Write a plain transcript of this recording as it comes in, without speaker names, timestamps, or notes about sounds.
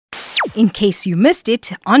in case you missed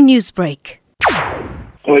it on Newsbreak.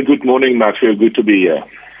 Well, good morning, Matthew. Good to be here.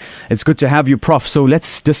 It's good to have you, Prof. So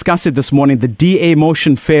let's discuss it this morning. The DA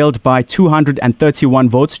motion failed by 231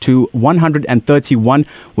 votes to 131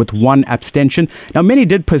 with one abstention. Now, many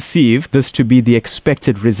did perceive this to be the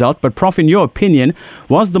expected result. But, Prof, in your opinion,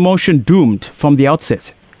 was the motion doomed from the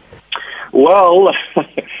outset? Well,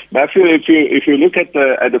 Matthew, if you look at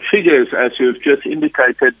the figures as you've just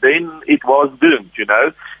indicated, then it was doomed.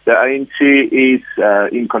 The ANC is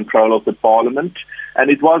in control of the parliament, and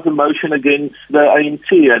it was a motion against the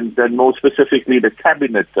ANC and then more specifically the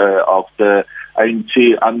cabinet of the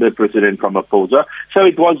ANC under President Ramaphosa. So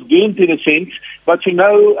it was doomed in a sense, but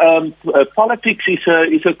politics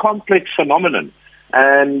is a complex phenomenon.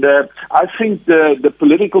 And I think the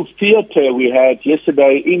political theatre we had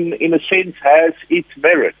yesterday, in a sense, has its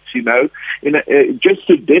merits. Just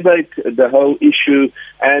to debate the whole issue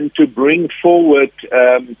and to bring forward,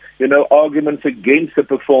 arguments against the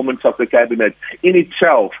performance of the cabinet in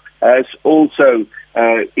itself has also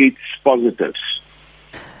its positives.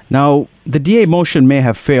 Now, the DA motion may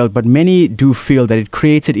have failed, but many do feel that it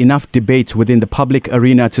created enough debate within the public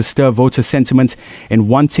arena to stir voter sentiment in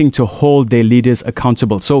wanting to hold their leaders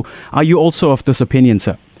accountable. So, are you also of this opinion,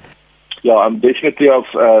 sir? Yeah, I'm definitely of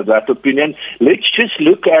that opinion. Let's just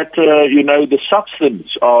look at, the substance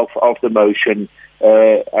of the motion.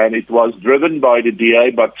 And it was driven by the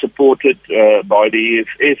DA but supported by the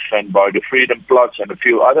EFF and by the Freedom Plus and a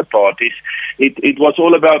few other parties. It was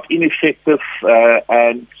all about ineffective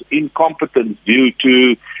and incompetence due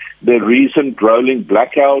to the recent rolling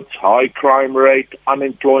blackouts, high crime rate,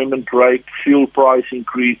 unemployment rate, fuel price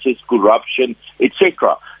increases, corruption,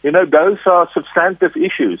 etc. Those are substantive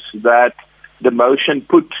issues that the motion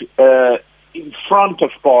put in front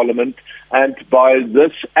of Parliament, and by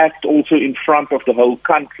this act also in front of the whole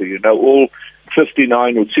country, all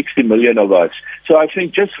 59 or 60 million of us. So I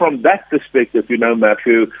think just from that perspective,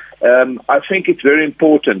 Matthew, I think it's very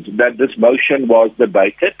important that this motion was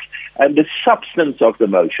debated and the substance of the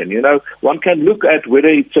motion. One can look at whether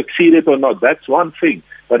it succeeded or not. That's one thing.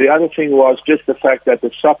 But the other thing was just the fact that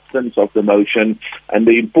the substance of the motion and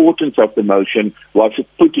the importance of the motion was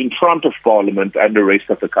put in front of Parliament and the rest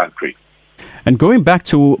of the country. And going back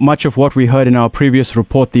to much of what we heard in our previous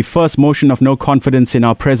report, the first motion of no confidence in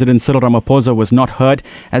our President Cyril Ramaphosa was not heard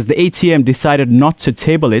as the ATM decided not to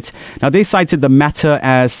table it. Now, they cited the matter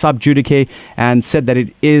as sub judice and said that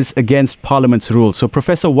it is against Parliament's rules. So,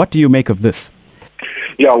 Professor, what do you make of this?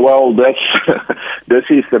 Yeah, well, this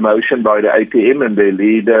is the motion by the ATM and their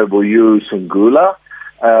leader, Vuyo Singula.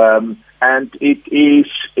 And it is,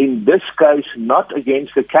 in this case, not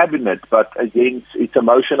against the cabinet, but it's a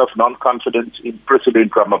motion of non-confidence in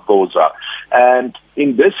President Ramaphosa. And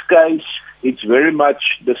in this case, it's very much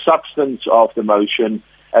the substance of the motion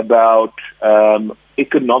about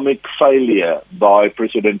economic failure by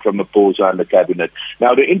President Ramaphosa and the cabinet.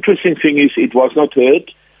 Now, the interesting thing is it was not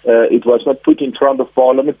heard. It was not put in front of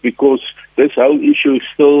Parliament because this whole issue is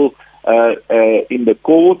still in the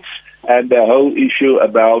courts. And the whole issue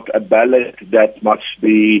about a ballot that must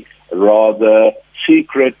be rather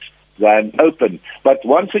secret than open. But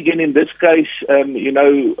once again, in this case,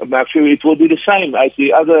 Matthew, it will be the same as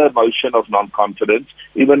the other motion of non-confidence,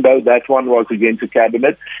 even though that one was against the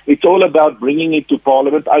cabinet. It's all about bringing it to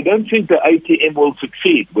Parliament. I don't think the ATM will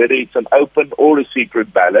succeed, whether it's an open or a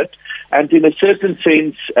secret ballot. And in a certain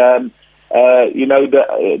sense,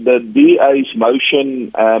 the DA's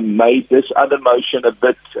motion made this other motion a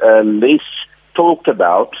bit less talked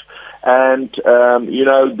about. And,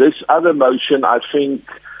 this other motion, I think,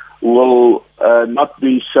 will not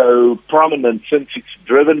be so prominent since it's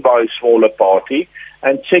driven by a smaller party.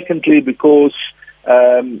 And secondly, because,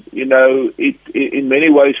 in many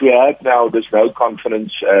ways we have now this no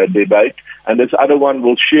confidence debate. And this other one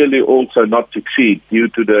will surely also not succeed due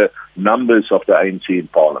to the numbers of the ANC in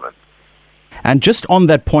Parliament. And just on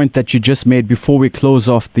that point that you just made before we close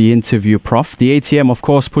off the interview, Prof, the ATM, of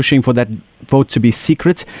course, pushing for that vote to be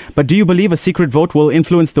secret. But do you believe a secret vote will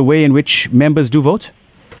influence the way in which members do vote?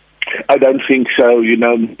 I don't think so,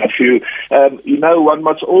 Matthew. One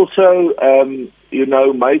must also,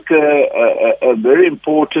 make a very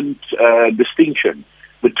important distinction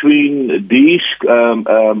between these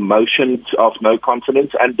motions of no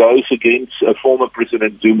confidence and those against former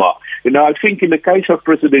President Zuma. I think in the case of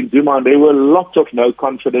President Zuma, there were lots of no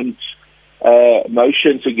confidence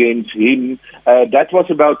motions against him. That was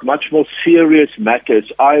about much more serious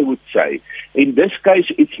matters, I would say. In this case,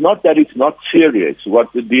 it's not that it's not serious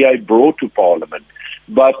what the DA brought to Parliament,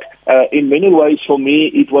 but in many ways for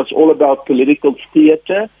me, it was all about political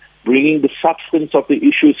theatre bringing the substance of the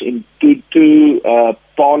issues into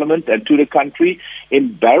Parliament and to the country,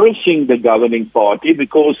 embarrassing the governing party,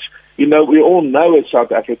 because, we all know as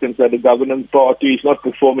South Africans that the governing party is not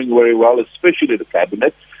performing very well, especially the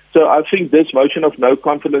cabinet. So I think this motion of no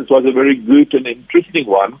confidence was a very good and interesting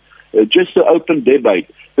one, just to open debate.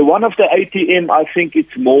 The one of the ATM, I think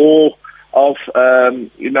it's more of,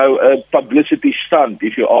 a publicity stunt,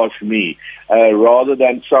 if you ask me, rather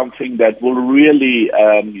than something that will really,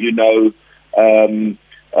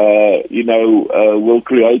 will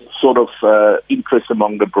create sort of interest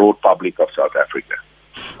among the broad public of South Africa.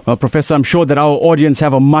 Well, Professor, I'm sure that our audience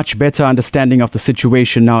have a much better understanding of the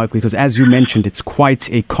situation now, because as you mentioned, it's quite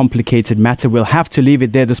a complicated matter. We'll have to leave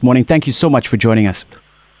it there this morning. Thank you so much for joining us.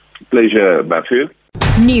 Pleasure, Matthew.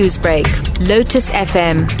 Newsbreak, Lotus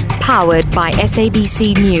FM, powered by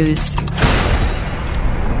SABC News.